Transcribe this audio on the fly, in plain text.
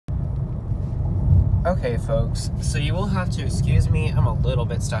Okay, folks, so you will have to excuse me. I'm a little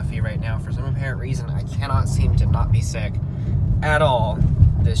bit stuffy right now. For some apparent reason, I cannot seem to not be sick at all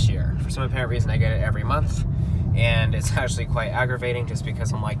this year. For some apparent reason, I get it every month, and it's actually quite aggravating just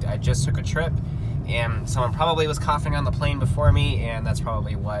because I'm like, I just took a trip, and someone probably was coughing on the plane before me, and that's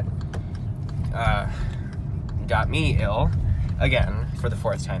probably what got me ill, again, for the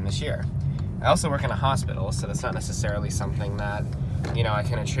 4th time this year. I also work in a hospital, so that's not necessarily something that, you know, I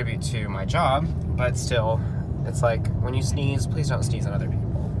can attribute to my job, but still, it's like, when you sneeze, please don't sneeze on other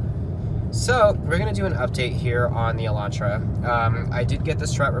people. So, we're going to do an update here on the Elantra. I did get the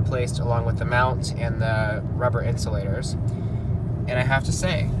strut replaced along with the mount and the rubber insulators, and I have to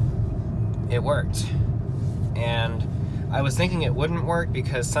say, it worked. And I was thinking it wouldn't work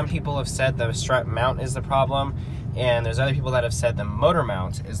because some people have said the strut mount is the problem, and there's other people that have said the motor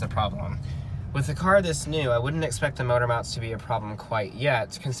mount is the problem. With a car this new, I wouldn't expect the motor mounts to be a problem quite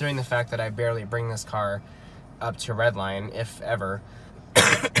yet, considering the fact that I barely bring this car up to redline, if ever.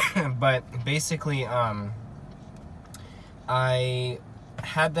 But basically, I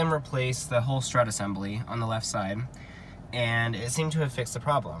had them replace the whole strut assembly on the left side, and it seemed to have fixed the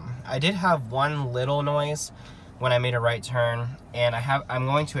problem. I did have one little noise when I made a right turn, and I'm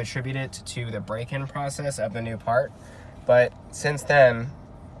going to attribute it to the break-in process of the new part, but since then,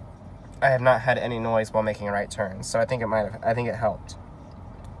 I have not had any noise while making a right turn, so I think it helped.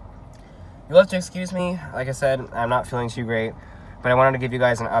 You'll have to excuse me. Like I said, I'm not feeling too great, but I wanted to give you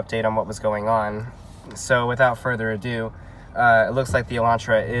guys an update on what was going on. So without further ado, it looks like the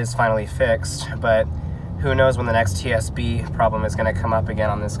Elantra is finally fixed, but who knows when the next TSB problem is going to come up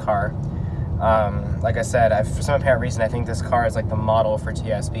again on this car. Like I said, for some apparent reason, I think this car is like the model for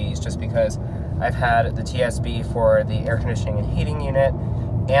TSBs, just because I've had the TSB for the air conditioning and heating unit,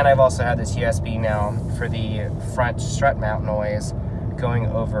 and I've also had the TSB now for the front strut mount noise going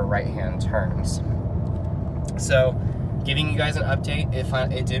over right-hand turns. So, giving you guys an update,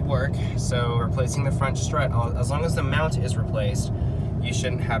 it did work. So, replacing the front strut, as long as the mount is replaced, you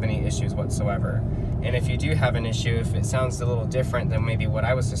shouldn't have any issues whatsoever. And if you do have an issue, if it sounds a little different than maybe what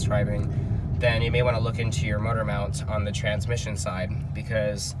I was describing, then you may want to look into your motor mount on the transmission side,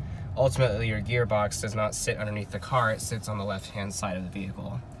 because ultimately your gearbox does not sit underneath the car, it sits on the left-hand side of the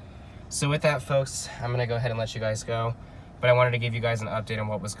vehicle. So with that, folks, I'm going to go ahead and let you guys go, but I wanted to give you guys an update on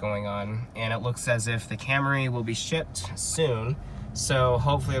what was going on, and it looks as if the Camry will be shipped soon, so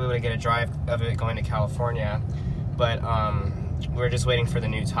hopefully I'll be able to get a drive of it going to California, but we're just waiting for the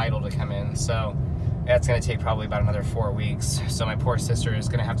new title to come in, so that's going to take probably about another 4 weeks, so my poor sister is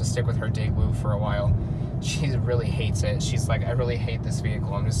going to have to stick with her Daewoo for a while. She really hates it. She's like, I really hate this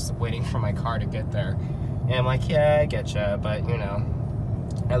vehicle. I'm just waiting for my car to get there. And I'm like, yeah, I getcha, but you know,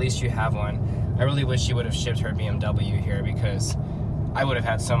 at least you have one. I really wish she would have shipped her BMW here because I would have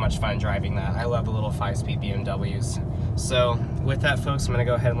had so much fun driving that. I love the little 5-speed BMWs. So with that, folks, I'm gonna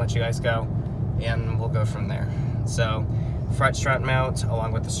go ahead and let you guys go, and we'll go from there. So front strut mount,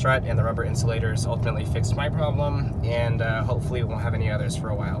 along with the strut and the rubber insulators, ultimately fixed my problem, and hopefully we won't have any others for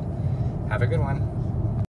a while. Have a good one.